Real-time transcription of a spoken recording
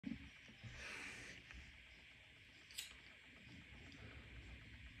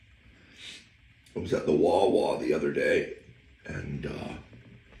I was at the Wawa the other day, and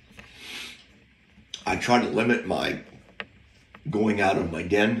I try to limit my going out of my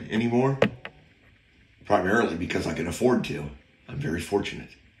den anymore, primarily because I can afford to. I'm very fortunate.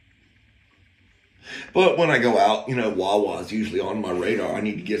 But when I go out, you know, Wawa's usually on my radar. I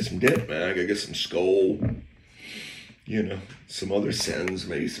need to get some dip, man. I gotta get some Skol, you know, some other Sens,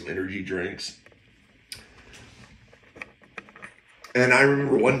 maybe some energy drinks. And I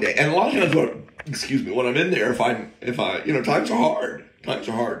remember one day, and a lot of times when I'm in there, if I, you know, times are hard.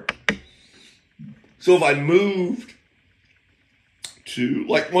 So if I moved to,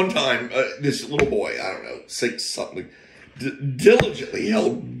 like one time, this little boy, I don't know, 6 something, diligently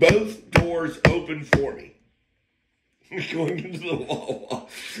held both doors open for me. Going into the Wawa.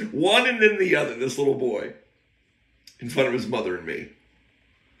 One and then the other, this little boy, in front of his mother and me.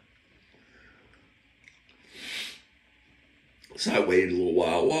 So I waited a little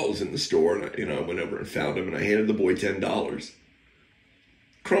while I was in the store, and I went over and found him, and I handed the boy $10.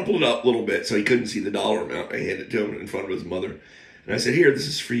 Crumpled it up a little bit so he couldn't see the dollar amount. I handed it to him in front of his mother. And I said, "Here, this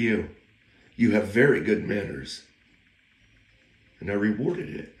is for you. You have very good manners." And I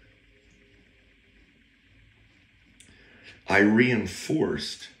rewarded it. I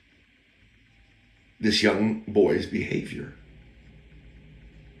reinforced this young boy's behavior.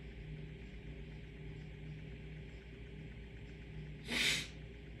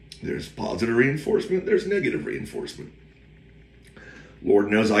 There's positive reinforcement, there's negative reinforcement. Lord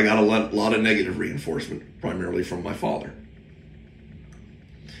knows I got a lot of negative reinforcement, primarily from my father.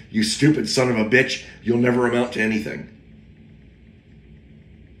 "You stupid son of a bitch, you'll never amount to anything."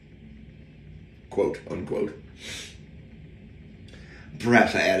 Quote, unquote.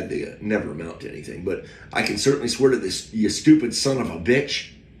 Perhaps I added the never amount to anything, but I can certainly swear to this, "You stupid son of a bitch."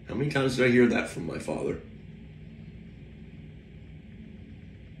 How many times did I hear that from my father?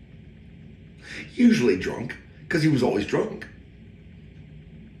 Usually drunk, because he was always drunk.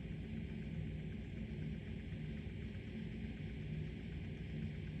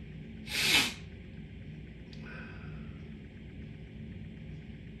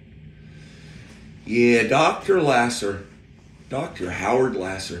 Yeah, Dr. Lasser, Dr. Howard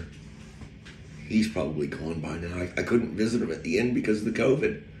Lasser, he's probably gone by now. I couldn't visit him at the end because of the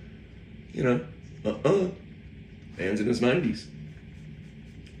COVID. You know, man's in his 90s.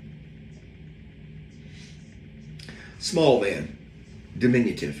 Small man,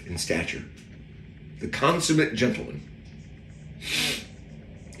 diminutive in stature, the consummate gentleman.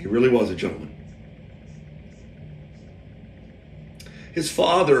 He really was a gentleman. His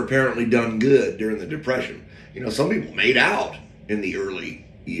father apparently done good during the Depression. You know, some people made out in the early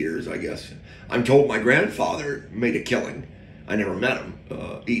years, I guess. I'm told my grandfather made a killing. I never met him.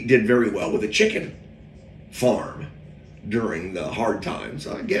 He did very well with a chicken farm during the hard times.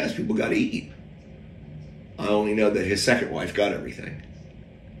 I guess people got to eat. I only know that his second wife got everything.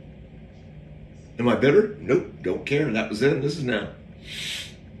 Am I bitter? Nope, don't care. That was then, this is now.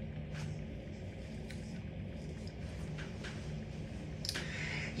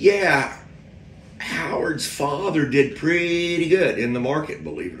 Yeah, Howard's father did pretty good in the market,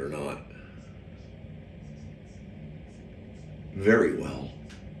 believe it or not. Very well.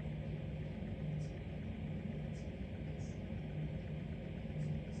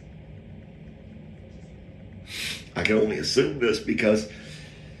 I can only assume this because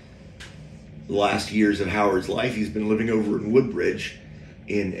the last years of Howard's life, he's been living over in Woodbridge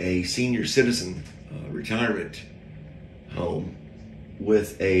in a senior citizen retirement home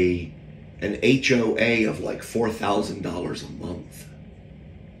with an HOA of like $4,000 a month.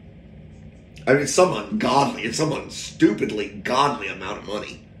 I mean, it's some stupidly godly amount of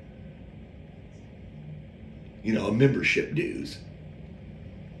money. You know, membership dues.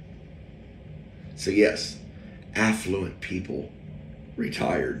 So yes, affluent people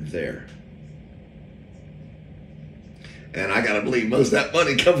retired there. And I gotta believe most of that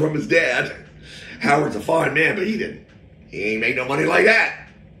money come from his dad. Howard's a fine man, but he ain't made no money like that.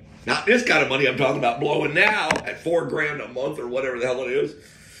 Not this kind of money I'm talking about blowing now at $4,000 a month or whatever the hell it is.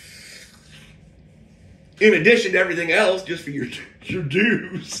 In addition to everything else, just for your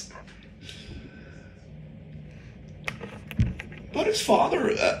dues. But his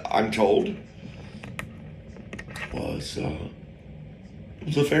father, I'm told, was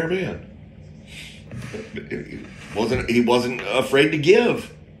a fair man. He wasn't afraid to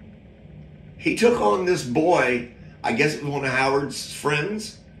give. He took on this boy, I guess it was one of Howard's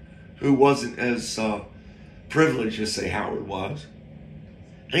friends, who wasn't as privileged as, say, Howard was.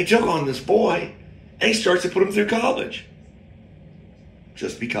 And he took on this boy, and he starts to put him through college.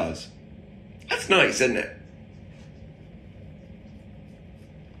 Just because. That's nice, isn't it?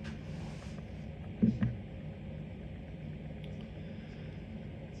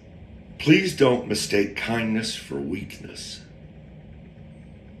 Please don't mistake kindness for weakness.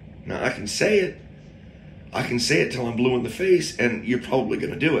 Now, I can say it. I can say it till I'm blue in the face, and you're probably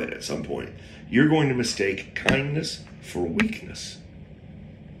going to do it at some point. You're going to mistake kindness for weakness.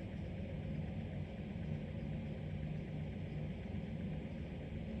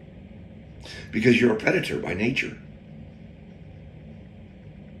 Because you're a predator by nature.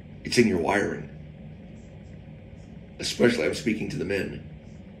 It's in your wiring. Especially, I'm speaking to the men.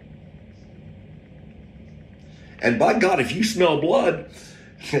 And by God, if you smell blood,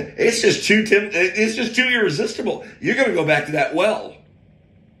 it's just too irresistible. You're going to go back to that well.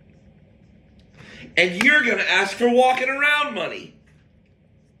 And you're going to ask for walking around money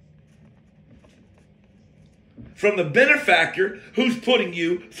from the benefactor who's putting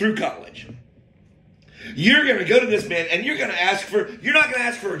you through college. You're going to go to this man and you're not going to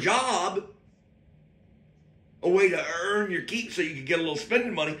ask for a job, a way to earn your keep so you can get a little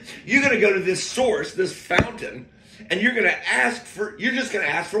spending money. You're going to go to this source, this fountain, and you're just going to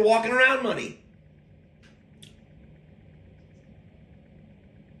ask for walking around money.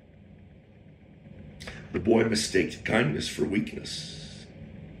 The boy mistaked kindness for weakness.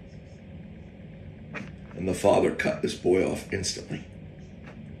 And the father cut this boy off instantly.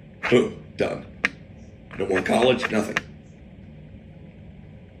 Boom, done. No more college, nothing.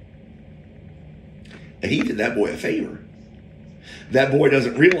 And he did that boy a favor. That boy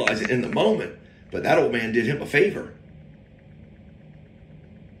doesn't realize it in the moment, but that old man did him a favor.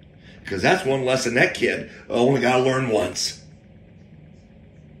 Because that's one lesson that kid only got to learn once.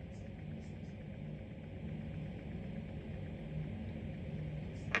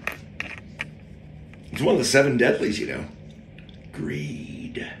 It's one of the 7 deadlies, you know.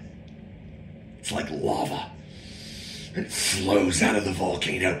 Greed. It's like lava. It flows out of the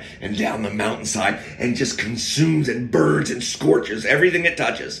volcano and down the mountainside and just consumes and burns and scorches everything it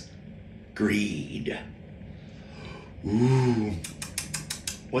touches. Greed. Ooh.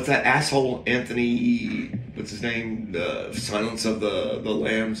 What's that asshole Anthony, what's his name? The Silence of the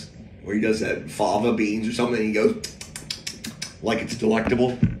Lambs, where he does that fava beans or something and he goes like it's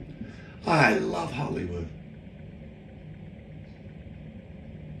delectable. I love Hollywood.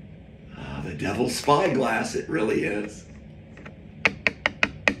 The devil's spyglass, it really is.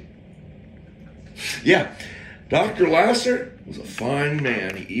 Yeah, Dr. Lasser was a fine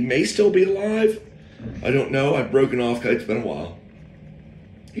man. He may still be alive. I don't know. I've broken off. It's been a while.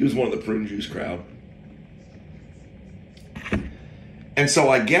 He was one of the prune juice crowd. And so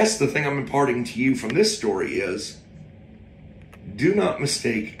I guess the thing I'm imparting to you from this story is, do not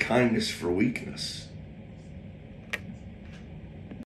mistake kindness for weakness.